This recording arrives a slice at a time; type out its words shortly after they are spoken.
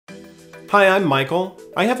Hi, I'm Michael.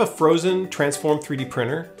 I have a frozen transform 3D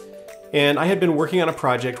printer, and I had been working on a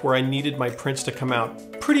project where I needed my prints to come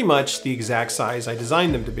out pretty much the exact size I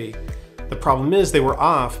designed them to be. The problem is they were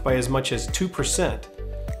off by as much as 2%.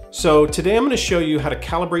 So today I'm going to show you how to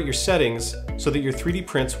calibrate your settings so that your 3D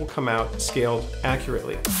prints will come out scaled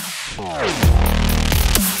accurately.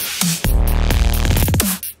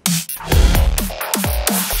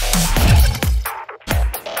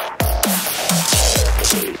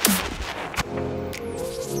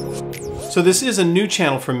 So this is a new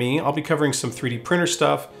channel for me. I'll be covering some 3D printer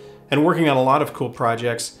stuff and working on a lot of cool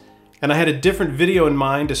projects. And I had a different video in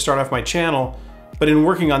mind to start off my channel, but in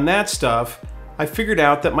working on that stuff, I figured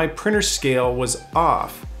out that my printer scale was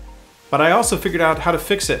off. But I also figured out how to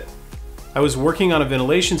fix it. I was working on a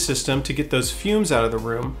ventilation system to get those fumes out of the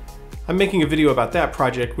room. I'm making a video about that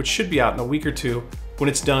project, which should be out in a week or two. When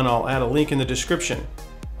it's done, I'll add a link in the description.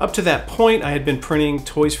 Up to that point, I had been printing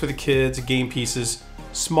toys for the kids, game pieces,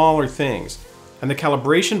 smaller things, and the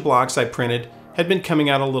calibration blocks I printed had been coming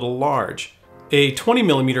out a little large. A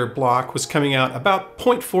 20mm block was coming out about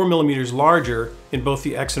 0.4 millimeters larger in both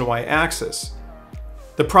the X and Y axis.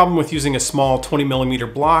 The problem with using a small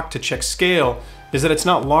 20mm block to check scale is that it's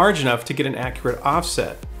not large enough to get an accurate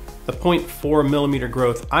offset. The 0.4 millimeter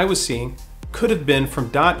growth I was seeing could have been from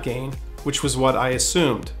dot gain, which was what I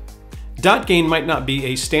assumed. Dot gain might not be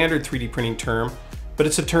a standard 3D printing term, but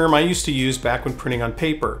it's a term I used to use back when printing on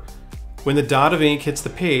paper. When the dot of ink hits the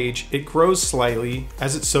page, it grows slightly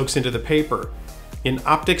as it soaks into the paper. In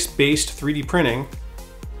optics-based 3D printing,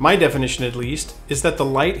 my definition at least, is that the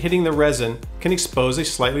light hitting the resin can expose a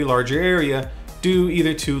slightly larger area due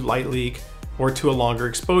either to light leak or to a longer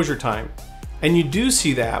exposure time. And you do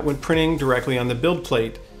see that when printing directly on the build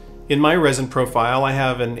plate. In my resin profile, I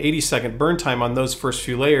have an 80-second burn time on those first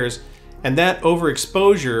few layers, and that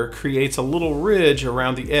overexposure creates a little ridge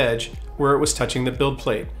around the edge where it was touching the build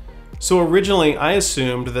plate. So originally I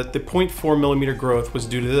assumed that the 0.4 millimeter growth was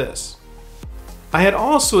due to this. I had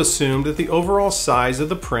also assumed that the overall size of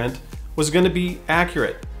the print was going to be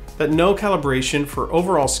accurate, that no calibration for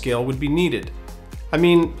overall scale would be needed. I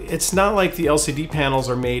mean, it's not like the LCD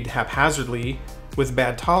panels are made haphazardly with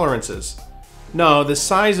bad tolerances. No, the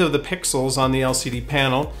size of the pixels on the LCD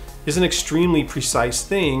panel is an extremely precise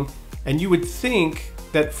thing, and you would think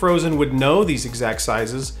that Frozen would know these exact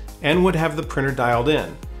sizes and would have the printer dialed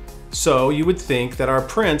in. So you would think that our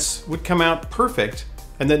prints would come out perfect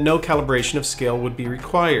and that no calibration of scale would be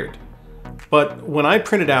required. But when I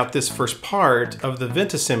printed out this first part of the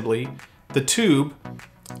vent assembly, the tube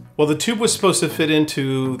was supposed to fit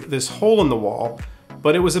into this hole in the wall,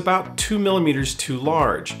 but it was about 2 millimeters too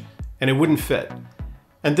large and it wouldn't fit.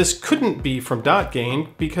 And this couldn't be from dot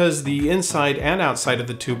gain because the inside and outside of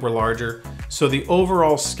the tube were larger, so the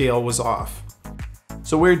overall scale was off.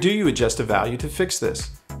 So where do you adjust a value to fix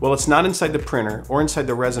this? Well, it's not inside the printer or inside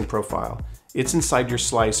the resin profile. It's inside your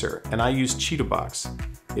slicer, and I use Cheeto Box.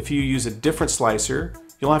 If you use a different slicer,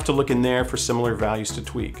 you'll have to look in there for similar values to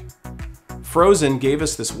tweak. Frozen gave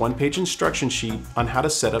us this one-page instruction sheet on how to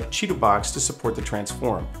set up Cheeto Box to support the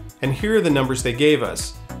transform. And here are the numbers they gave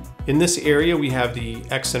us. In this area, we have the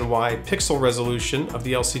X and Y pixel resolution of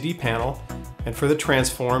the LCD panel, and for the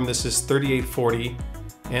transform, this is 3840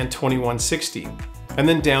 and 2160. And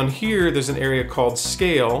then down here, there's an area called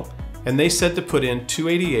scale, and they said to put in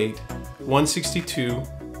 288, 162,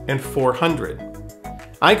 and 400.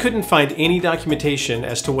 I couldn't find any documentation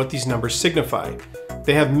as to what these numbers signify.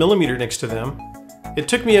 They have millimeter next to them. It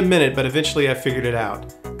took me a minute, but eventually I figured it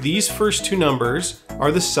out. These first two numbers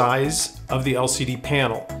are the size of the LCD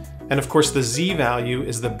panel. And of course the Z value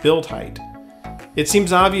is the build height. It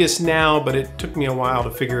seems obvious now, but it took me a while to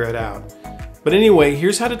figure it out. But anyway,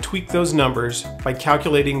 here's how to tweak those numbers by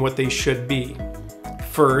calculating what they should be.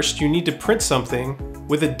 First, you need to print something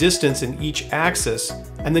with a distance in each axis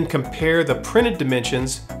and then compare the printed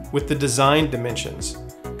dimensions with the designed dimensions.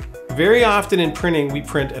 Very often in printing, we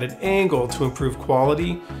print at an angle to improve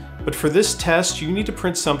quality, but for this test, you need to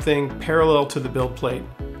print something parallel to the build plate.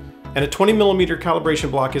 And a 20mm calibration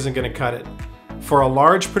block isn't going to cut it. For a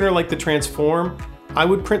large printer like the Transform, I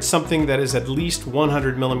would print something that is at least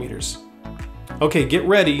 100 millimeters. Okay, get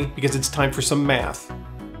ready because it's time for some math.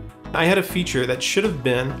 I had a feature that should have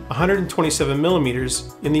been 127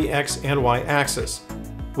 millimeters in the X and Y axis.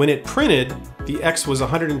 When it printed, the X was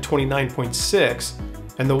 129.6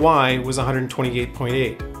 and the Y was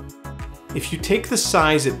 128.8. If you take the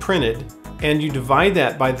size it printed and you divide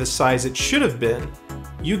that by the size it should have been,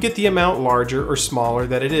 you get the amount larger or smaller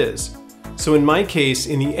that it is. So in my case,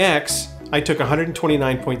 in the X, I took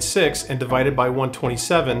 129.6 and divided by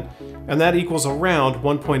 127, and that equals around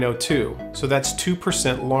 1.02, so that's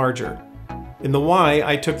 2% larger. In the Y,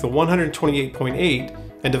 I took the 128.8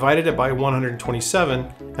 and divided it by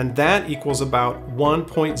 127, and that equals about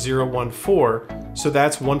 1.014, so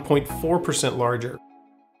that's 1.4% larger.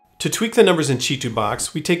 To tweak the numbers in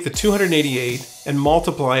Chitubox, we take the 288 and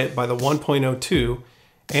multiply it by the 1.02,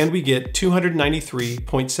 and we get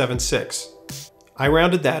 293.76. I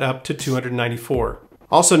rounded that up to 294.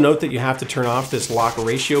 Also note that you have to turn off this lock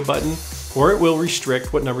ratio button, or it will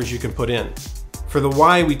restrict what numbers you can put in. For the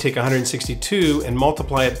Y, we take 162 and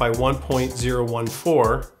multiply it by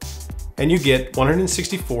 1.014, and you get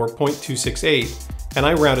 164.268, and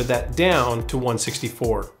I rounded that down to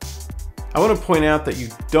 164. I want to point out that you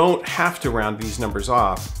don't have to round these numbers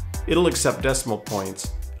off. It'll accept decimal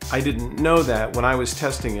points. I didn't know that when I was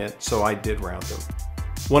testing it, so I did round them.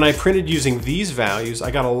 When I printed using these values,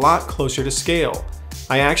 I got a lot closer to scale.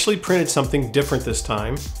 I actually printed something different this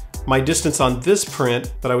time. My distance on this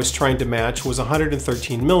print that I was trying to match was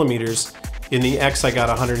 113 millimeters. In the X, I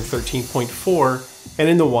got 113.4, and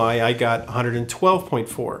in the Y, I got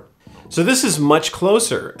 112.4. So this is much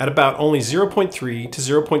closer, at about only 0.3 to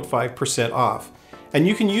 0.5% off. And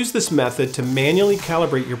you can use this method to manually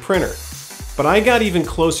calibrate your printer. But I got even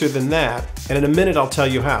closer than that, and in a minute I'll tell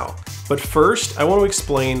you how. But first, I want to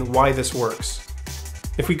explain why this works.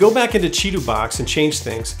 If we go back into Chitubox and change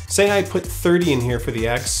things, say I put 30 in here for the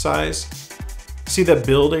X size, see that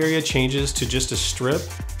build area changes to just a strip?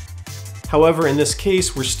 However, in this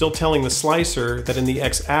case, we're still telling the slicer that in the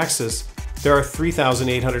X axis, there are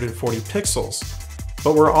 3,840 pixels,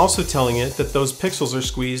 but we're also telling it that those pixels are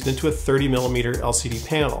squeezed into a 30mm LCD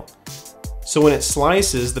panel. So when it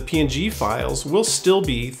slices, the PNG files will still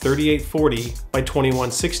be 3840 by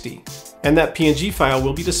 2160, and that PNG file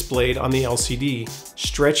will be displayed on the LCD,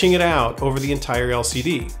 stretching it out over the entire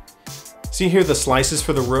LCD. See here, the slices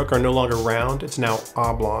for the rook are no longer round, it's now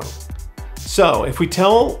oblong. So if we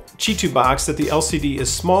tell Chitubox that the LCD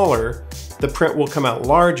is smaller, the print will come out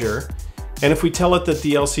larger, and if we tell it that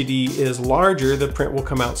the LCD is larger, the print will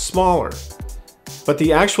come out smaller. But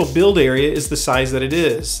the actual build area is the size that it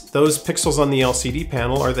is. Those pixels on the LCD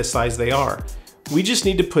panel are the size they are. We just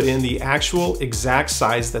need to put in the actual exact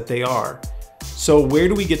size that they are. So where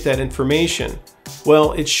do we get that information?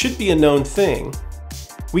 Well, it should be a known thing.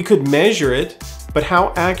 We could measure it, but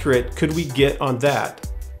how accurate could we get on that?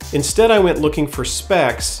 Instead, I went looking for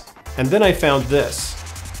specs, and then I found this.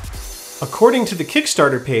 According to the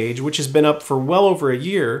Kickstarter page, which has been up for well over a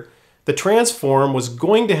year, the Transform was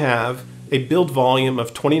going to have a build volume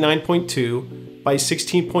of 29.2 by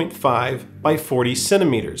 16.5 by 40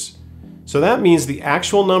 centimeters. So that means the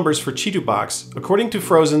actual numbers for Chitubox, according to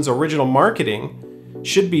Frozen's original marketing,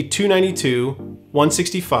 should be 292,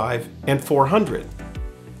 165, and 400.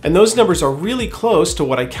 And those numbers are really close to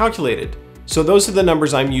what I calculated. So those are the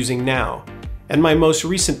numbers I'm using now. And my most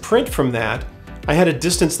recent print from that, I had a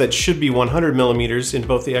distance that should be 100 millimeters in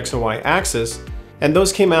both the X and Y axis, and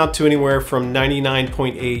those came out to anywhere from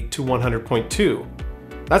 99.8 to 100.2.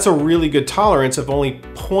 That's a really good tolerance of only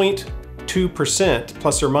 0.2%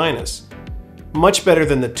 plus or minus. Much better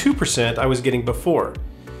than the 2% I was getting before.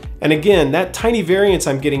 And again, that tiny variance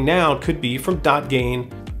I'm getting now could be from dot gain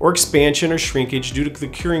or expansion or shrinkage due to the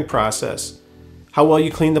curing process. How well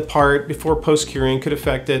you clean the part before post-curing could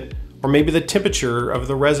affect it, or maybe the temperature of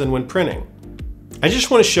the resin when printing. I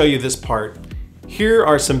just want to show you this part. Here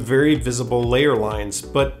are some very visible layer lines,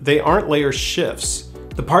 but they aren't layer shifts.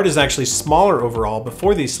 The part is actually smaller overall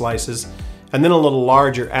before these slices, and then a little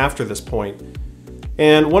larger after this point.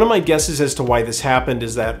 And one of my guesses as to why this happened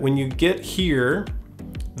is that when you get here,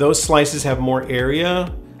 those slices have more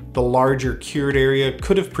area. The larger cured area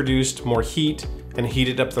could have produced more heat and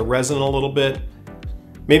heated up the resin a little bit.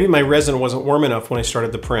 Maybe my resin wasn't warm enough when I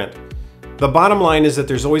started the print. The bottom line is that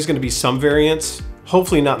there's always going to be some variance,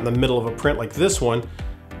 hopefully not in the middle of a print like this one,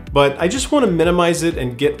 but I just want to minimize it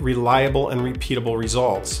and get reliable and repeatable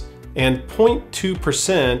results. And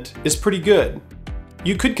 0.2% is pretty good.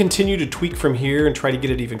 You could continue to tweak from here and try to get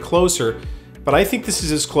it even closer, but I think this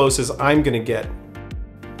is as close as I'm going to get.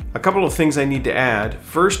 A couple of things I need to add.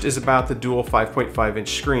 First is about the dual 5.5-inch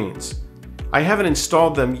screens. I haven't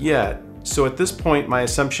installed them yet, so at this point my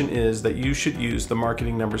assumption is that you should use the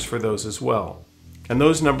marketing numbers for those as well. And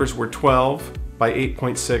those numbers were 12 by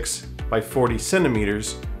 8.6 by 40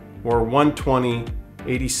 centimeters, or 120,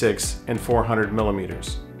 86, and 400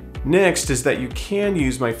 millimeters. Next is that you can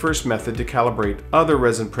use my first method to calibrate other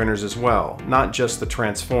resin printers as well, not just the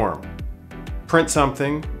Transform. Print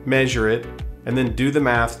something, measure it, and then do the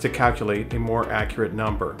math to calculate a more accurate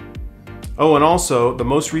number. Oh, and also, the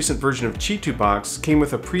most recent version of Chitubox came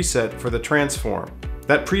with a preset for the Transform.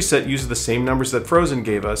 That preset uses the same numbers that Frozen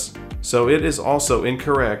gave us, so it is also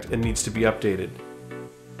incorrect and needs to be updated.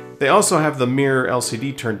 They also have the mirror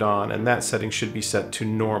LCD turned on, and that setting should be set to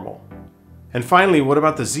normal. And finally, what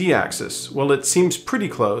about the Z-axis? Well, it seems pretty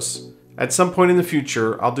close. At some point in the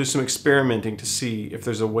future, I'll do some experimenting to see if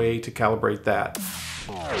there's a way to calibrate that.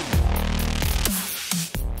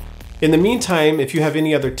 In the meantime, if you have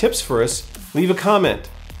any other tips for us, leave a comment.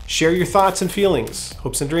 Share your thoughts and feelings,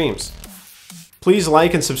 hopes and dreams. Please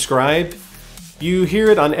like and subscribe. You hear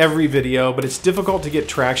it on every video, but it's difficult to get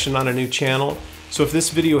traction on a new channel, so if this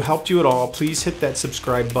video helped you at all, please hit that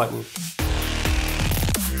subscribe button.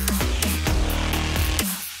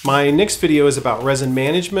 My next video is about resin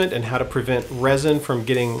management and how to prevent resin from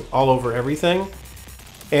getting all over everything.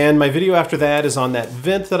 And my video after that is on that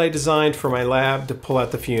vent that I designed for my lab to pull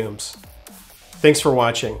out the fumes. Thanks for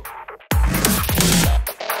watching.